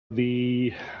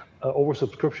The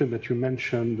oversubscription that you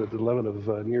mentioned at the level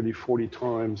of nearly 40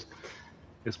 times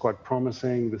is quite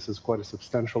promising. This is quite a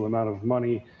substantial amount of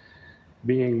money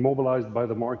being mobilized by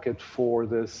the market for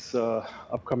this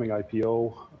upcoming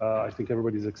IPO. I think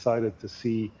everybody's excited to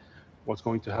see what's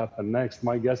going to happen next.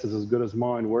 My guess is as good as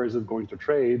mine. Where is it going to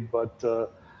trade? But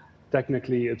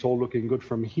technically, it's all looking good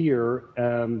from here.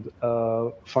 And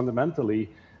fundamentally,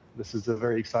 this is a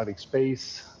very exciting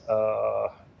space.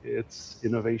 It's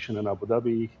innovation in Abu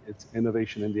Dhabi. It's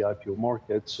innovation in the IPO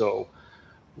market. So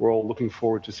we're all looking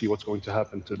forward to see what's going to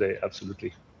happen today.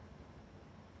 Absolutely.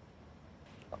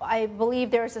 I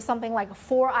believe there's something like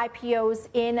 4 IPOs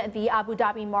in the Abu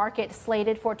Dhabi market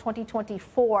slated for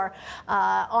 2024.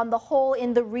 On the whole,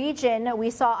 in the region,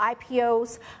 we saw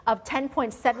IPOs of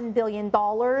 $10.7 billion,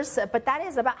 but that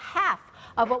is about half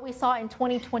of what we saw in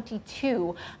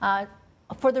 2022.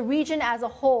 For the region as a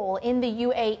whole, in the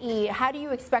UAE, how do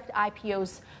you expect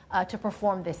IPOs to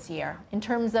perform this year in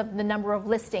terms of the number of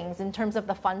listings, in terms of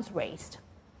the funds raised?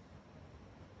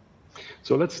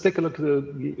 So let's take a look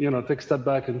at take a step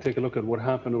back and take a look at what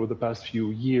happened over the past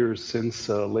few years. Since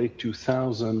late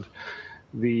 2000,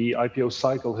 the IPO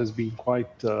cycle has been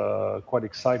quite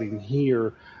exciting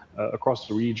here across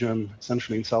the region,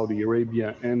 essentially in Saudi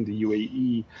Arabia and the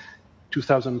UAE.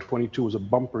 2022 was a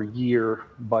bumper year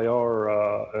by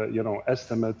our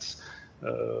estimates.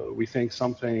 We think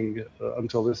something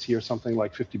until this year, something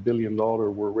like $50 billion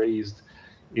were raised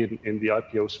in the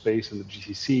IPO space in the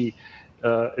GCC.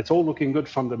 It's all looking good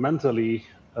fundamentally,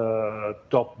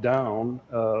 top down,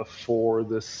 for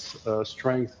this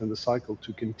strength in the cycle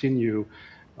to continue.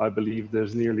 I believe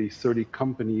there's nearly 30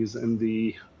 companies in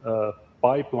the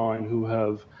pipeline who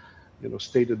have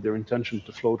stated their intention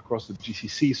to float across the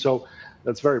GCC. So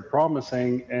that's very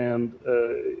promising. And,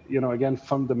 again,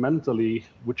 fundamentally,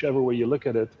 whichever way you look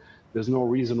at it, there's no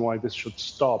reason why this should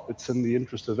stop. It's in the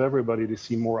interest of everybody to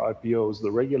see more IPOs. The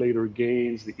regulator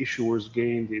gains, the issuers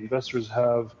gain, the investors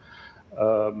have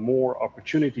more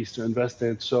opportunities to invest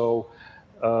in. So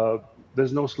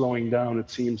there's no slowing down,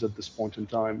 it seems, at this point in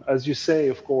time. As you say,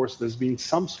 of course, there's been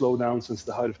some slowdown since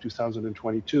the height of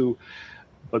 2022.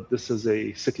 But this is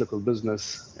a cyclical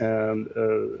business, and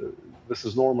this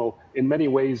is normal. In many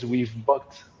ways, we've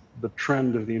bucked the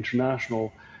trend of the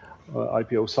international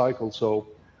IPO cycle, so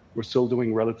we're still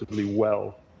doing relatively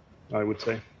well, I would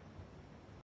say.